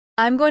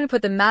I'm going to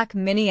put the Mac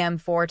Mini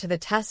M4 to the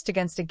test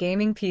against a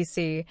gaming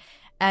PC,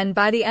 and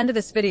by the end of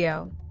this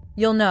video,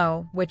 you'll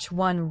know which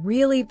one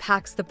really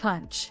packs the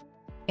punch.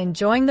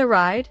 Enjoying the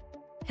ride?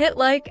 Hit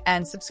like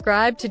and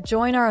subscribe to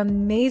join our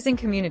amazing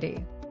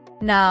community.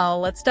 Now,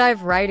 let's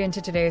dive right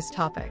into today's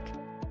topic.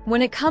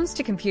 When it comes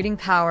to computing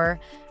power,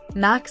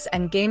 Macs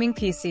and gaming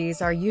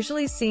PCs are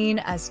usually seen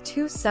as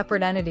two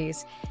separate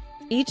entities,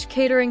 each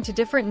catering to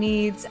different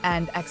needs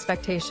and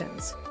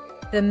expectations.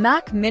 The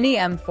Mac Mini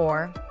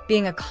M4,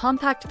 being a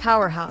compact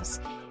powerhouse,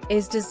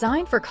 is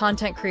designed for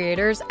content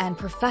creators and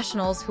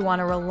professionals who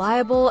want a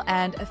reliable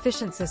and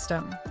efficient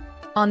system.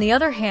 On the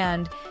other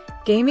hand,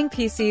 gaming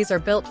PCs are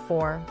built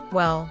for,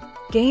 well,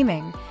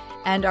 gaming,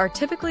 and are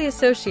typically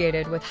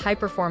associated with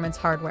high-performance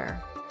hardware.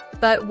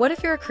 But what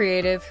if you're a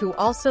creative who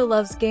also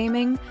loves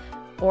gaming,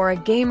 or a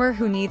gamer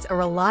who needs a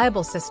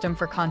reliable system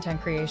for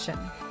content creation?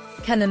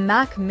 Can the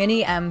Mac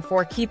Mini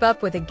M4 keep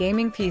up with a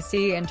gaming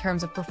PC in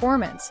terms of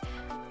performance,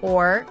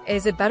 or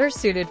is it better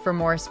suited for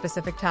more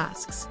specific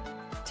tasks?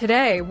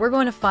 Today, we're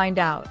going to find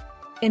out.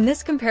 In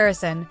this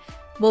comparison,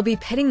 we'll be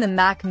pitting the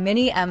Mac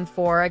Mini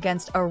M4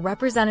 against a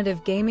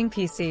representative gaming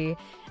PC,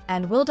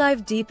 and we'll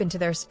dive deep into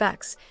their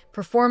specs,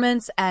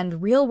 performance,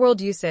 and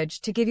real-world usage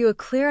to give you a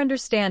clear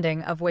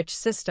understanding of which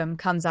system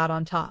comes out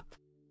on top.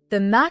 The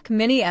Mac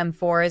Mini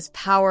M4 is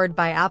powered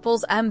by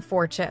Apple's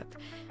M4 chip,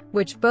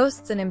 which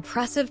boasts an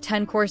impressive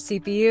 10-core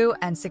CPU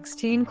and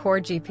 16-core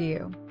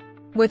GPU.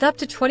 With up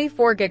to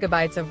 24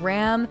 gigabytes of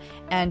RAM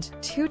and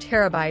 2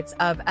 terabytes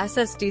of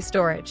SSD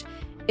storage,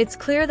 it's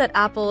clear that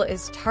Apple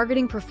is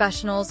targeting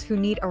professionals who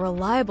need a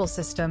reliable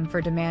system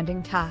for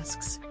demanding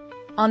tasks.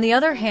 On the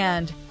other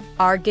hand,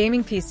 our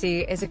gaming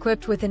PC is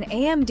equipped with an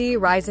AMD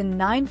Ryzen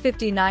 9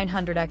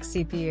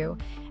 5900X CPU,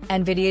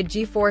 NVIDIA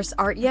GeForce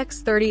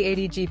RTX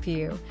 3080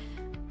 GPU,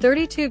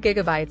 32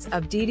 gigabytes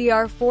of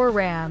DDR4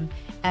 RAM,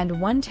 and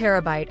 1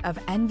 terabyte of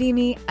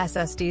NVMe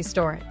SSD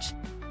storage.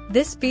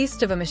 This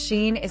beast of a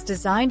machine is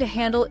designed to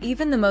handle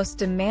even the most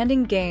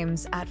demanding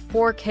games at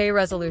 4K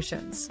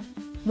resolutions.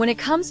 When it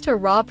comes to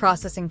raw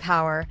processing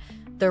power,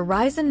 the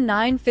Ryzen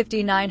 9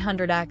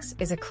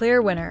 5900X is a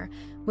clear winner,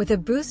 with a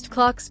boost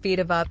clock speed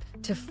of up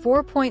to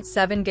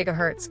 4.7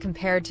 GHz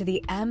compared to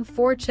the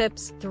M4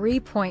 chip's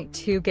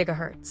 3.2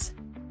 GHz.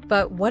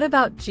 But what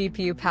about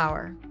GPU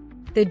power?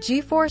 The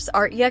GeForce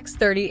RTX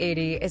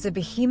 3080 is a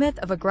behemoth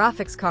of a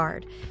graphics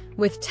card,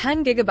 with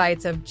 10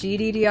 gigabytes of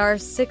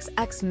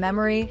GDDR6X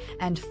memory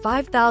and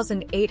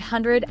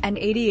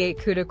 5,888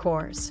 CUDA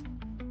cores.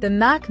 The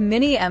Mac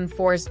Mini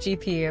M4's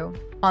GPU,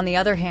 on the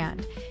other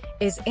hand,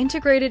 is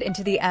integrated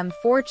into the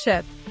M4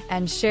 chip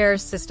and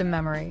shares system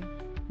memory.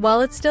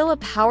 While it's still a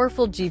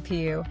powerful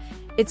GPU,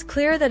 it's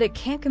clear that it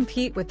can't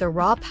compete with the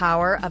raw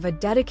power of a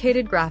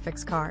dedicated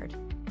graphics card.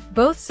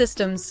 Both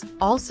systems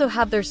also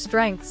have their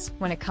strengths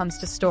when it comes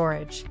to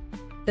storage.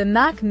 The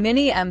Mac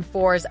Mini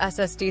M4's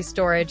SSD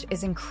storage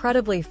is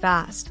incredibly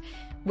fast,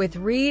 with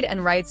read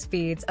and write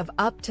speeds of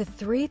up to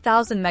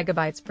 3,000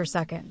 megabytes per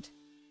second.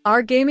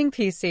 Our gaming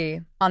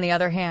PC, on the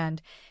other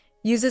hand,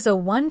 uses a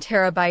 1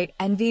 terabyte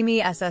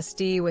NVMe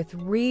SSD with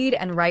read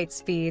and write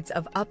speeds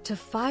of up to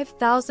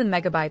 5,000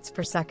 megabytes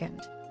per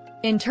second.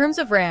 In terms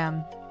of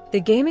RAM,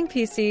 the gaming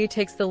PC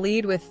takes the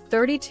lead with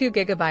 32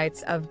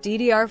 gigabytes of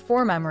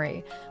DDR4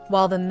 memory,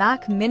 while the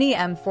Mac Mini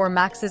M4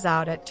 maxes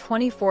out at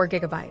 24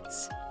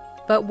 gigabytes.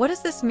 But what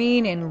does this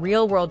mean in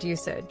real-world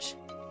usage?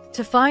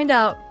 To find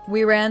out,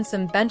 we ran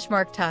some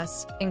benchmark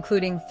tests,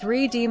 including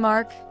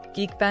 3DMark,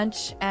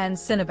 Geekbench, and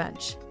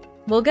Cinebench.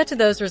 We'll get to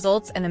those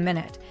results in a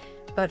minute.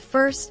 But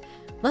first,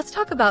 let's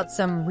talk about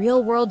some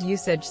real-world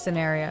usage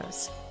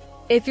scenarios.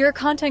 If you're a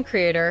content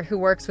creator who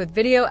works with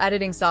video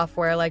editing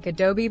software like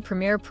Adobe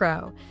Premiere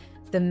Pro,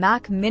 the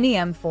Mac Mini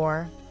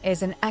M4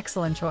 is an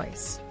excellent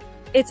choice.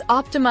 It's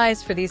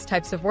optimized for these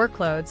types of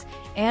workloads,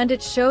 and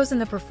it shows in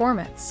the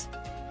performance.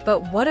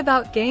 But what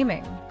about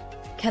gaming?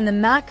 Can the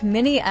Mac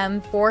Mini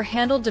M4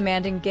 handle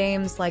demanding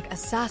games like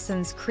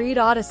Assassin's Creed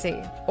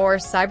Odyssey or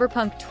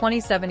Cyberpunk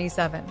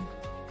 2077?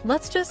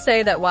 Let's just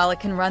say that while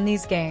it can run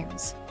these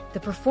games, the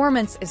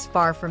performance is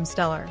far from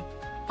stellar.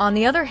 On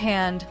the other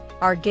hand,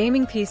 our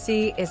gaming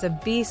PC is a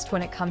beast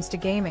when it comes to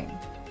gaming.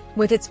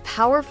 With its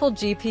powerful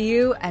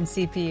GPU and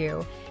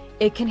CPU,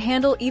 it can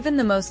handle even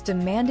the most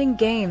demanding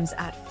games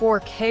at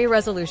 4K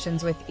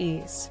resolutions with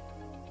ease.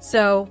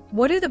 So,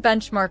 what do the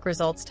benchmark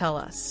results tell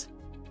us?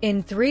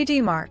 In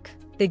 3DMark,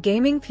 the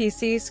gaming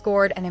PC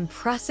scored an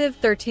impressive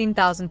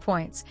 13,000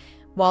 points,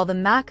 while the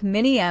Mac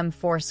Mini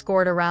M4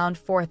 scored around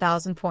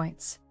 4,000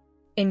 points.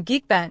 In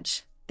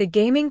Geekbench, the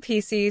gaming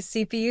PC's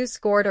CPU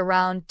scored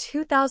around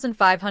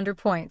 2,500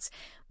 points,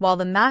 while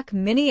the Mac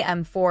Mini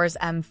M4's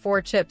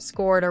M4 chip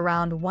scored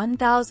around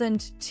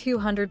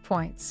 1,200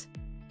 points.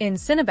 In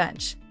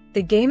Cinebench,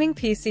 the gaming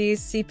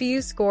PC's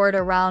CPU scored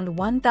around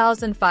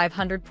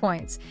 1,500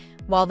 points,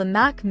 while the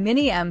Mac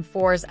Mini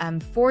M4's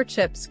M4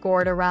 chip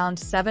scored around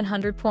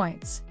 700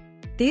 points.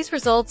 These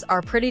results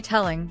are pretty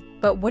telling,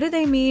 but what do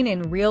they mean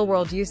in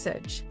real-world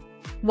usage?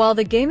 While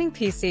the gaming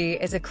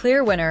PC is a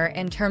clear winner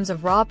in terms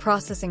of raw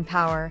processing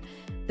power,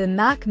 the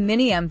Mac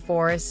Mini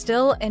M4 is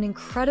still an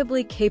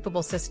incredibly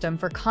capable system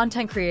for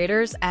content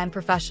creators and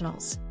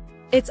professionals.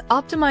 Its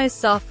optimized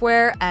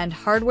software and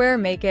hardware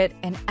make it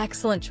an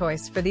excellent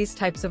choice for these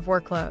types of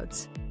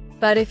workloads.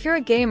 But if you're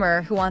a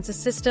gamer who wants a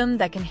system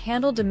that can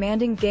handle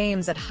demanding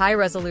games at high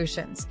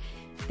resolutions,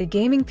 the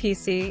gaming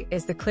PC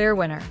is the clear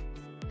winner.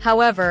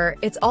 However,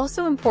 it's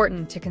also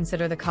important to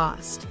consider the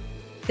cost.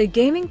 The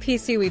gaming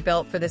PC we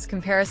built for this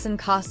comparison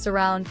costs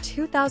around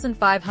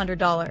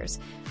 $2,500,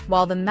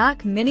 while the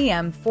Mac Mini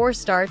M4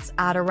 starts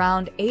at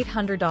around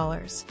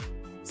 $800.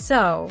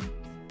 So,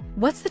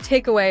 what's the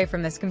takeaway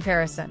from this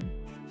comparison?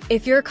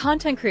 If you're a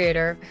content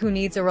creator who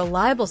needs a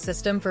reliable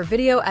system for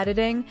video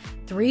editing,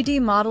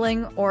 3D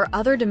modeling, or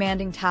other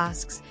demanding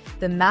tasks,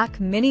 the Mac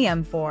Mini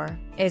M4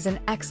 is an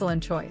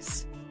excellent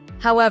choice.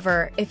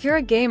 However, if you're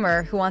a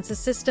gamer who wants a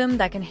system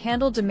that can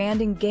handle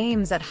demanding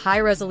games at high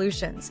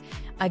resolutions,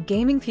 a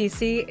gaming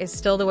PC is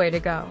still the way to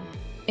go.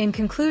 In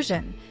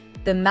conclusion,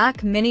 the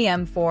Mac Mini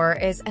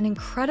M4 is an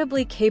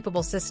incredibly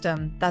capable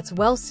system that's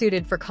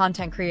well-suited for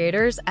content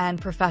creators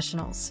and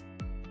professionals.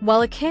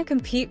 While it can't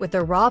compete with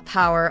the raw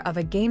power of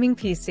a gaming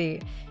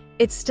PC,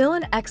 it's still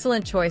an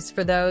excellent choice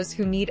for those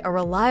who need a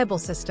reliable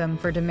system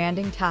for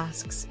demanding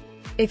tasks.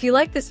 If you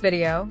like this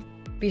video,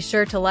 be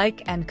sure to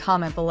like and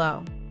comment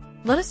below.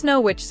 Let us know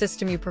which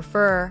system you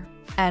prefer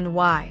and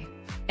why.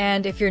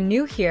 And if you're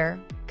new here,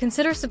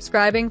 consider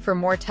subscribing for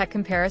more tech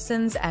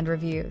comparisons and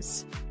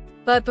reviews.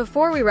 But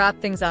before we wrap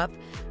things up,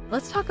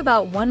 let's talk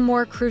about one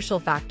more crucial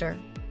factor: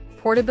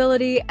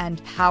 portability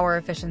and power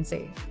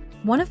efficiency.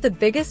 One of the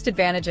biggest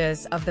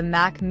advantages of the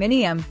Mac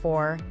Mini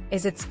M4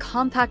 is its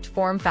compact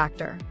form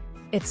factor.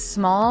 It's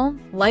small,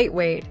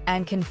 lightweight,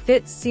 and can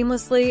fit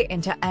seamlessly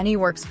into any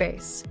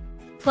workspace.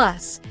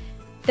 Plus,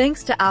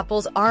 thanks to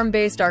Apple's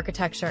ARM-based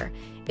architecture,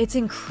 it's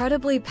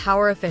incredibly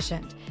power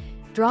efficient,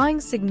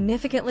 drawing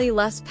significantly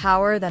less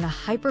power than a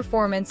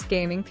high-performance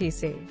gaming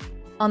PC.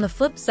 On the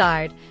flip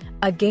side,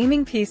 a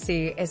gaming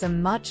PC is a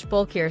much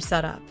bulkier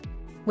setup.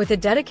 With a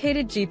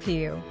dedicated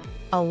GPU,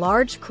 a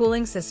large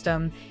cooling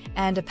system,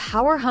 and a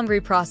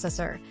power-hungry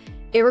processor,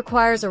 it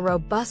requires a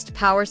robust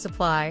power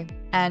supply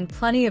and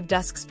plenty of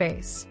desk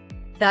space.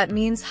 That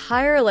means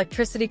higher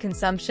electricity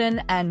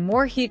consumption and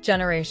more heat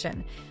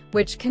generation,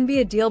 which can be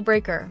a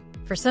deal-breaker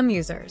for some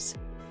users.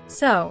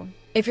 So,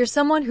 if you're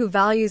someone who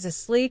values a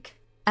sleek,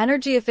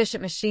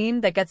 energy-efficient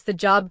machine that gets the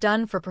job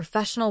done for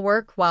professional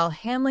work while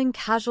handling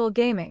casual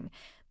gaming,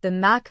 the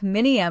Mac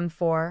Mini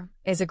M4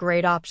 is a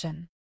great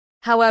option.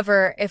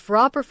 However, if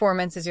raw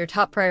performance is your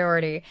top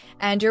priority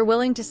and you're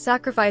willing to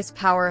sacrifice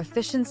power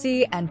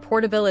efficiency and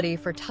portability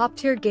for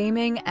top-tier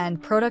gaming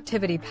and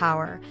productivity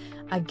power,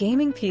 a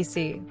gaming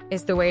PC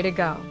is the way to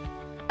go.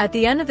 At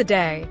the end of the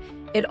day,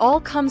 it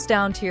all comes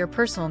down to your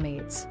personal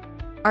needs.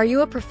 Are you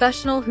a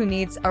professional who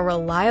needs a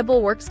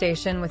reliable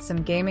workstation with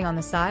some gaming on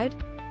the side?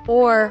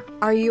 Or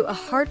are you a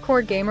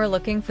hardcore gamer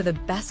looking for the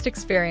best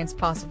experience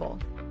possible?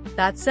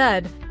 That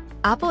said,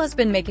 Apple has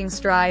been making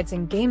strides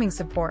in gaming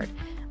support,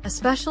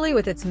 especially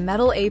with its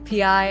Metal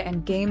API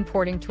and game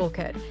porting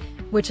toolkit,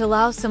 which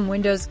allows some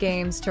Windows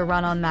games to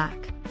run on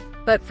Mac.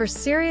 But for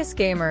serious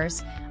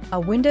gamers, a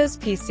Windows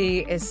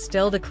PC is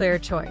still the clear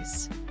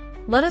choice.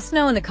 Let us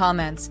know in the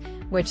comments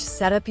which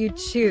setup you'd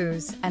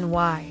choose and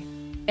why.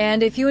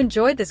 And if you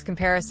enjoyed this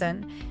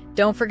comparison,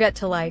 don't forget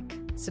to like,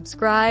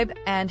 subscribe,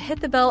 and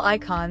hit the bell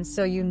icon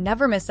so you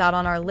never miss out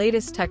on our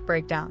latest tech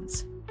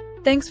breakdowns.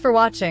 Thanks for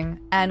watching,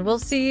 and we'll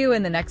see you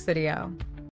in the next video.